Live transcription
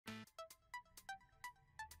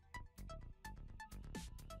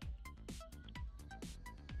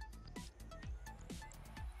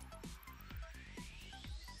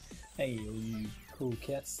Hey, all you cool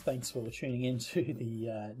cats, thanks for tuning in to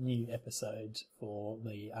the new episode for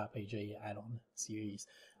the RPG add-on series.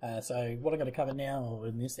 So what I'm going to cover now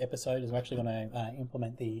in this episode is I'm actually going to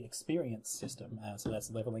implement the experience system. So that's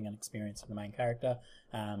leveling and experience for the main character,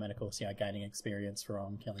 and of course, gaining experience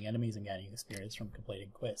from killing enemies and gaining experience from completing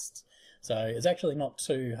quests. So it's actually not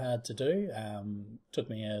too hard to do. Took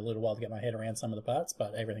me a little while to get my head around some of the parts,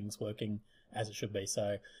 but everything's working as it should be.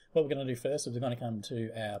 So what we're going to do first is we're going to come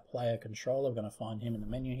to our player controller. We're going to find him in the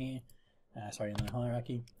menu here, in the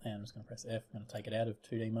hierarchy, and I'm just going to press F. I'm going to take it out of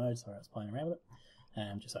 2D mode, so I was playing around with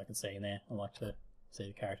it, just so I can see in there. I like to see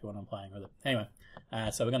the character when I'm playing with it. Anyway,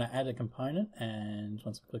 so we're going to add a component, and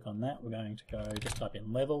once we click on that, we're going to go just type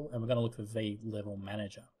in level, and we're going to look for V level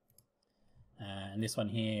manager. And this one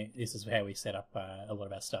here, this is how we set up a lot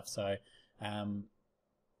of our stuff. So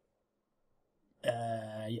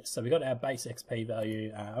yes, so we got our base XP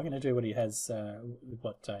value. I'm going to do what he has,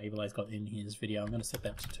 what Evil A's got in his video. I'm going to set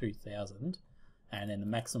that to 2000, and then the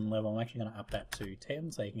maximum level, I'm actually going to up that to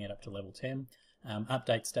 10, so you can get up to level 10.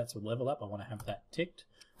 Update stats with level up, I want to have that ticked.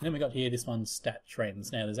 And then we got here this one, stat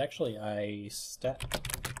trends. Now there's actually a stat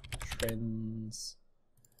trends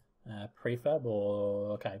prefab,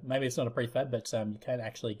 or okay, maybe it's not a prefab, but you can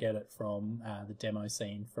actually get it from the demo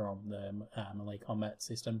scene from the melee combat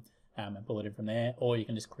system. And pull it in from there, or you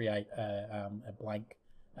can just create a blank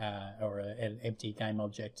or an empty game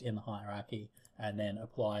object in the hierarchy, and then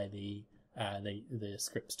apply the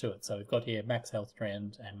scripts to it. So we've got here max health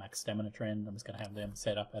trend and max stamina trend. I'm just going to have them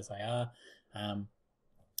set up as they are.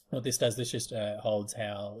 What this does, this just holds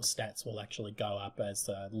how stats will actually go up as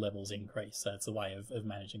levels increase. So it's a way of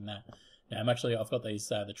managing that. Now I've got these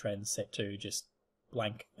the trends set to just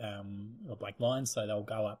blank or blank lines, so they'll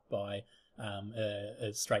go up by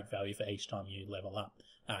a straight value for each time you level up,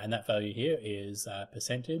 and that value here is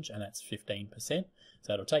percentage, and that's 15%.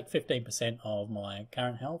 So it'll take 15% of my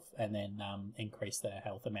current health and then increase the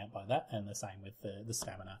health amount by that, and the same with the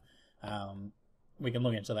stamina. We can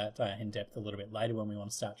look into that in depth a little bit later when we want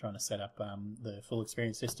to start trying to set up the full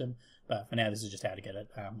experience system, but for now this is just how to get it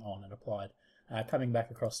on and applied. Coming back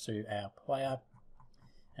across to our player,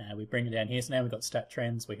 we bring it down here. So now we've got stat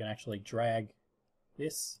trends. We can actually drag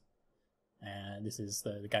this. This is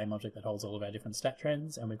the game object that holds all of our different stat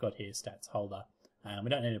trends, and we've got here stats holder. We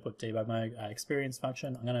don't need to put debug mode. Experience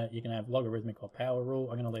function, you can have logarithmic or power rule.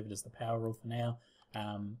 I'm going to leave it as the power rule for now.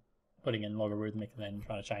 Putting in logarithmic and then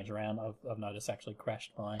trying to change around, I've noticed actually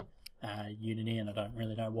crashed my Unity, and I don't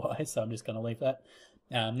really know why, so I'm just going to leave that.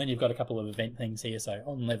 Then you've got a couple of event things here, so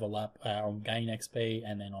on level up, on gain XP,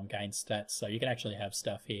 and then on gain stats. So you can actually have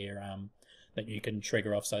stuff here that you can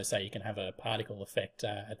trigger off. So say you can have a particle effect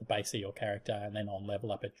at the base of your character, and then on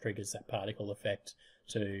level up it triggers that particle effect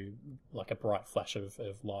to like a bright flash of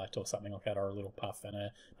light or something like that, or a little puff, and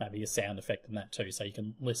maybe a sound effect in that too. So you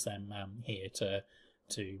can list them here to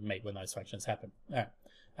meet when those functions happen. All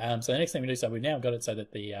right. So the next thing we do, so we've now got it so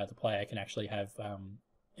that the player can actually have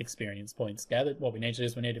experience points gathered. What we need to do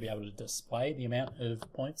is we need to be able to display the amount of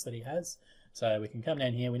points that he has. So we can come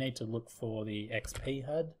down here, we need to look for the XP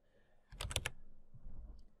HUD,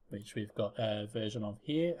 which we've got a version of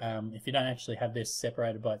here. If you don't actually have this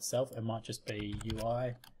separated by itself, it might just be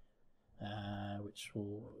UI, which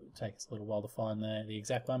will take us a little while to find the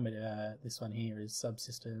exact one, but this one here is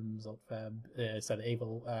Subsystems, Altfab, so the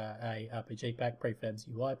Evil A RPG pack, Prefabs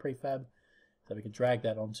UI prefab. So we can drag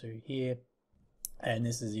that onto here, and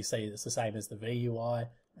this, as you see, it's the same as the VUI,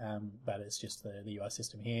 but it's just the UI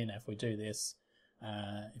system here. Now if we do this,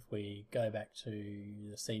 if we go back to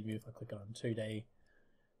the scene view, if I click on 2D,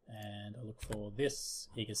 and I look for this,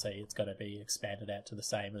 you can see it's got to be expanded out to the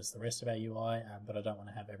same as the rest of our UI, but I don't want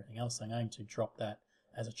to have everything else, so I'm going to drop that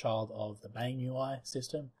as a child of the main UI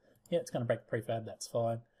system. Yeah, it's going to break the prefab, that's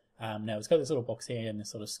fine. Now it's got this little box here and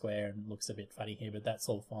this sort of square, and looks a bit funny here, but that's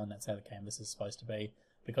all fine. That's how the canvas is supposed to be.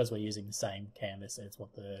 Because we're using the same canvas, it's what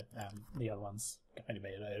the other one's going to be.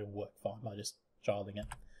 It'll work fine by just childing it.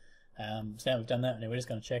 So now we've done that, and we're just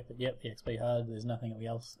going to check that, yep, the XP HUD, there's nothing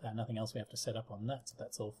else we have to set up on that, so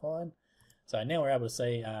that's all fine. So now we're able to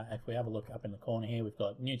see, if we have a look up in the corner here, we've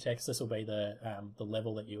got new text. This will be the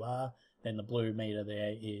level that you are. Then the blue meter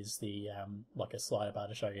there is the like a slider bar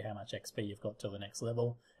to show you how much XP you've got to the next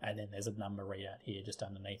level, and then there's a number readout here just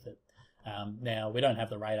underneath it. Now we don't have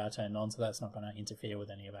the radar turned on, so that's not going to interfere with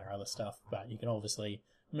any of our other stuff, but you can obviously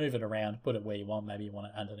move it around, put it where you want. Maybe you want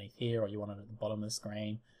it underneath here, or you want it at the bottom of the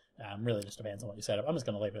screen. Really just depends on what you set up. I'm just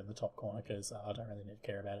going to leave it in the top corner because I don't really need to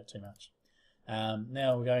care about it too much.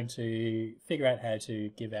 Now we're going to figure out how to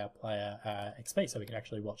give our player XP so we can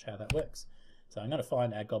actually watch how that works. So I'm going to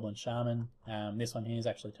find our Goblin Shaman. This one here is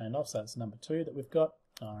actually turned off, so it's number 2 that we've got.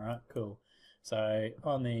 Alright, cool. So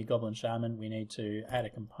on the Goblin Shaman, we need to add a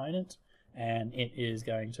component, and it is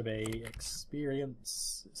going to be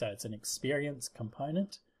experience. So it's an experience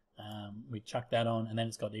component. We chuck that on, and then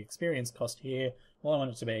it's got the experience cost here. Well, I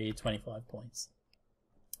want it to be 25 points.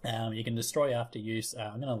 You can destroy after use.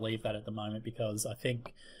 I'm going to leave that at the moment because I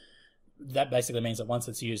think that basically means that once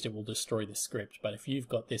it's used, it will destroy the script. But if you've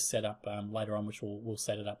got this set up later on, which we'll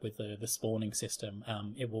set it up with the spawning system,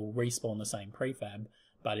 it will respawn the same prefab,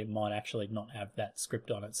 but it might actually not have that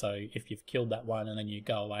script on it. So if you've killed that one and then you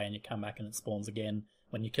go away and you come back and it spawns again,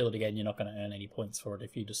 when you kill it again, you're not going to earn any points for it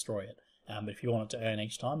if you destroy it. But if you want it to earn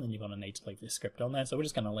each time, then you're going to need to leave this script on there. So we're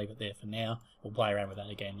just going to leave it there for now. We'll play around with that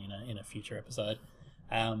again in a future episode.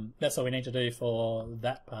 That's all we need to do for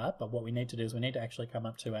that part, but what we need to do is we need to actually come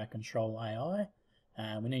up to our control AI.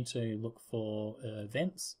 We need to look for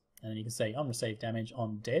events, and you can see on receive damage,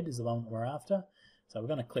 on dead is the one that we're after. So we're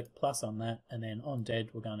going to click plus on that, and then on dead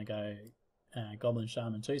we're going to go Goblin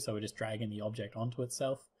Shaman 2, so we're just dragging the object onto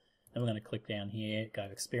itself. Then we're going to click down here, go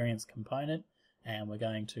experience component, and we're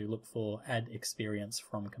going to look for add experience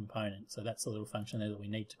from component. So that's the little function there that we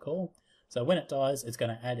need to call. So when it dies, it's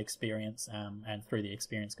going to add experience and through the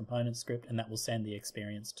experience component script, and that will send the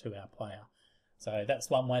experience to our player. So that's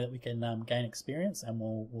one way that we can gain experience, and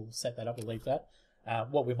we'll set that up, we'll leave that.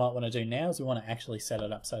 What we might want to do now is we want to actually set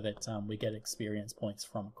it up so that we get experience points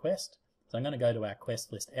from a quest. So I'm going to go to our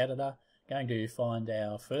quest list editor, going to find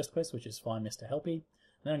our first quest, which is find Mr. Helpy.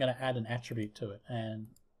 Then I'm going to add an attribute to it, and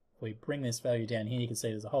we bring this value down here. You can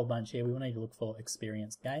see there's a whole bunch here. We need to look for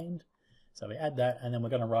experience gained. So we add that, and then we're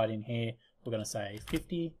going to write in here, we're going to say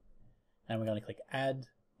 50, and we're going to click add,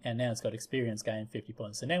 and now it's got experience gained 50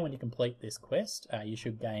 points. So now when you complete this quest, you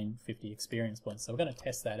should gain 50 experience points. So we're going to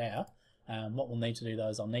test that out. What we'll need to do though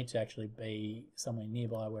is I'll need to actually be somewhere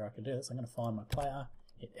nearby where I can do this. I'm going to find my player,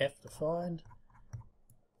 hit F to find.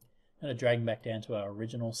 I'm going to drag him back down to our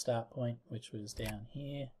original start point, which was down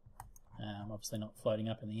here. Obviously not floating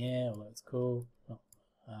up in the air, although it's cool.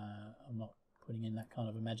 I'm not putting in that kind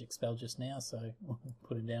of a magic spell just now, so we'll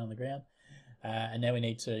put him down on the ground. And now we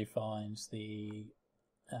need to find the...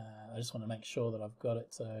 I just want to make sure that I've got it.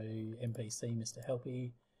 So NPC, Mr.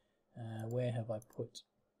 Helpy. Where have I put...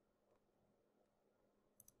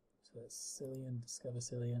 So that's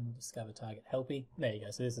Cillian, discover target Helpy. There you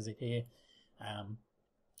go, so this is it here.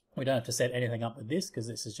 We don't have to set anything up with this because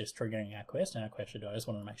this is just triggering our quest, and our quest should do. I just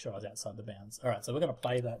wanted to make sure I was outside the bounds. Alright, so we're going to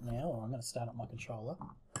play that now, or I'm going to start up my controller.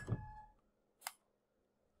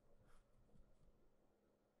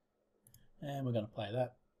 And we're going to play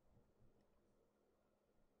that.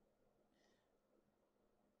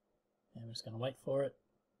 And we're just going to wait for it.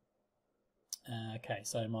 Okay,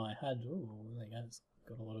 so my HUD, ooh, there you go, it's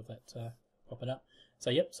got a lot of that popping up. So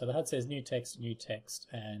yep, so the HUD says new text,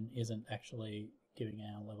 and isn't actually giving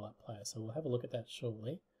our level up player. So we'll have a look at that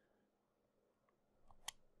shortly.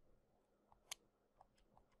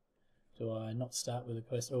 Do I not start with a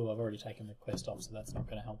quest? Oh, I've already taken the quest off, so that's not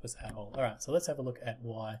going to help us at all. Alright, so let's have a look at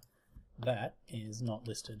why that is not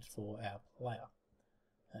listed for our player.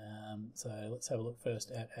 So let's have a look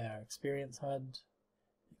first at our experience HUD.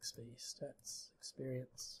 XP stats,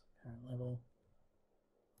 experience, current level.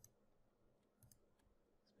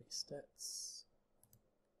 XP stats.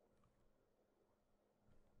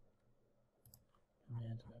 Come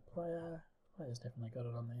down to our player. Player's definitely got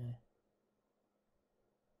it on there.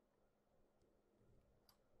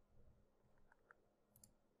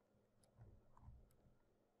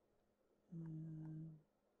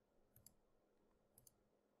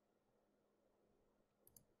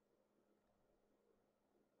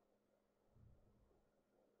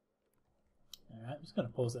 Alright, I'm just going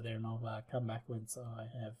to pause it there and I'll come back once I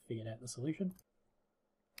have figured out the solution.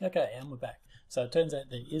 Okay, and we're back. So it turns out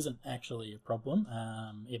there isn't actually a problem.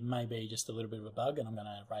 It may be just a little bit of a bug, and I'm going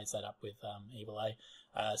to raise that up with Evil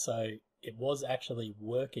A. So it was actually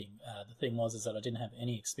working. The thing was is that I didn't have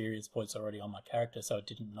any experience points already on my character, so it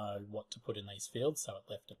didn't know what to put in these fields, so it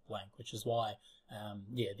left it blank, which is why,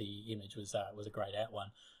 yeah, the image was a grayed out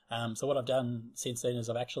one. So what I've done since then is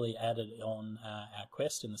I've actually added on our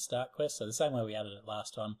quest in the start quest. So the same way we added it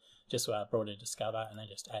last time, just brought in discover and then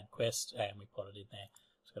just add quest, and we put it in there.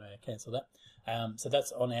 Just going to cancel that. So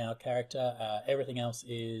that's on our character. Everything else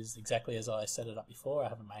is exactly as I set it up before. I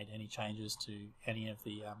haven't made any changes to any of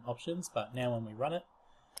the options, but now when we run it,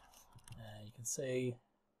 you can see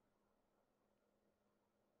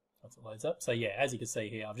once it loads up. So yeah, as you can see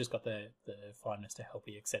here, I've just got the Find Mr.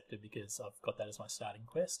 Helpy accepted because I've got that as my starting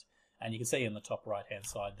quest. And you can see in the top right hand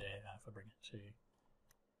side there, if I bring it to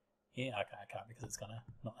here, okay, I can't because it's going to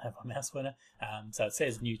not have my mouse pointer. So it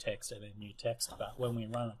says new text and then new text, but when we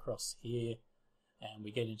run across here, and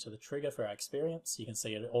we get into the trigger for our experience. You can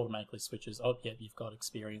see it automatically switches. Oh, yeah, you've got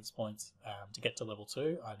experience points. To get to level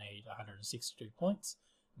 2, I need 162 points.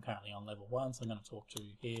 I'm currently on level 1, so I'm going to talk to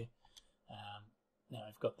you here. Now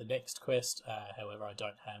I've got the next quest, however I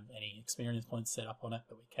don't have any experience points set up on it,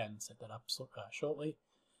 but we can set that up shortly.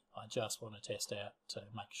 I just want to test out to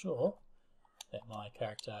make sure that my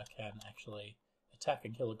character can actually attack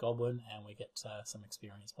and kill a goblin, and we get some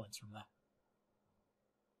experience points from that.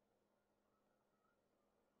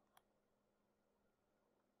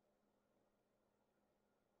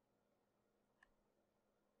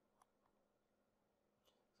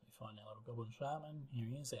 So we find our little goblin shaman. Here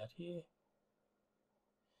he is out here.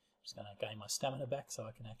 Just going to gain my stamina back so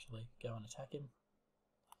I can actually go and attack him.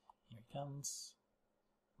 Here he comes.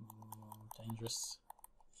 Ooh, dangerous.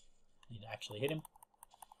 Need to actually hit him.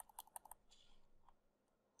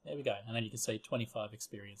 There we go, and then you can see 25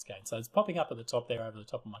 experience gain. So it's popping up at the top there over the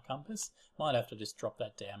top of my compass. Might have to just drop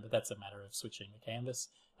that down, but that's a matter of switching the canvas.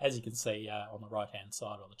 As you can see on the right hand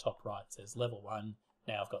side or the top right, it says level 1.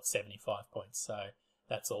 Now I've got 75 points, so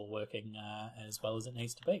that's all working as well as it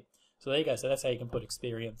needs to be. So there you go. So that's how you can put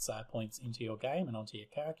experience points into your game and onto your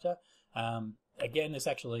character. Again, this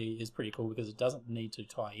actually is pretty cool because it doesn't need to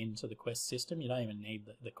tie into the quest system. You don't even need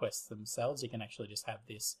the quests themselves. You can actually just have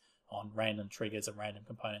this on random triggers and random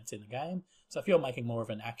components in the game. So if you're making more of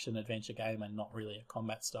an action adventure game and not really a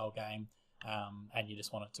combat style game, and you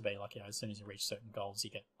just want it to be like, as soon as you reach certain goals, you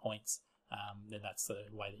get points, then that's the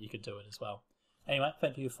way that you could do it as well. Anyway,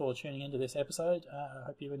 thank you for tuning into this episode. I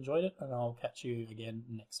hope you enjoyed it, and I'll catch you again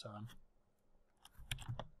next time.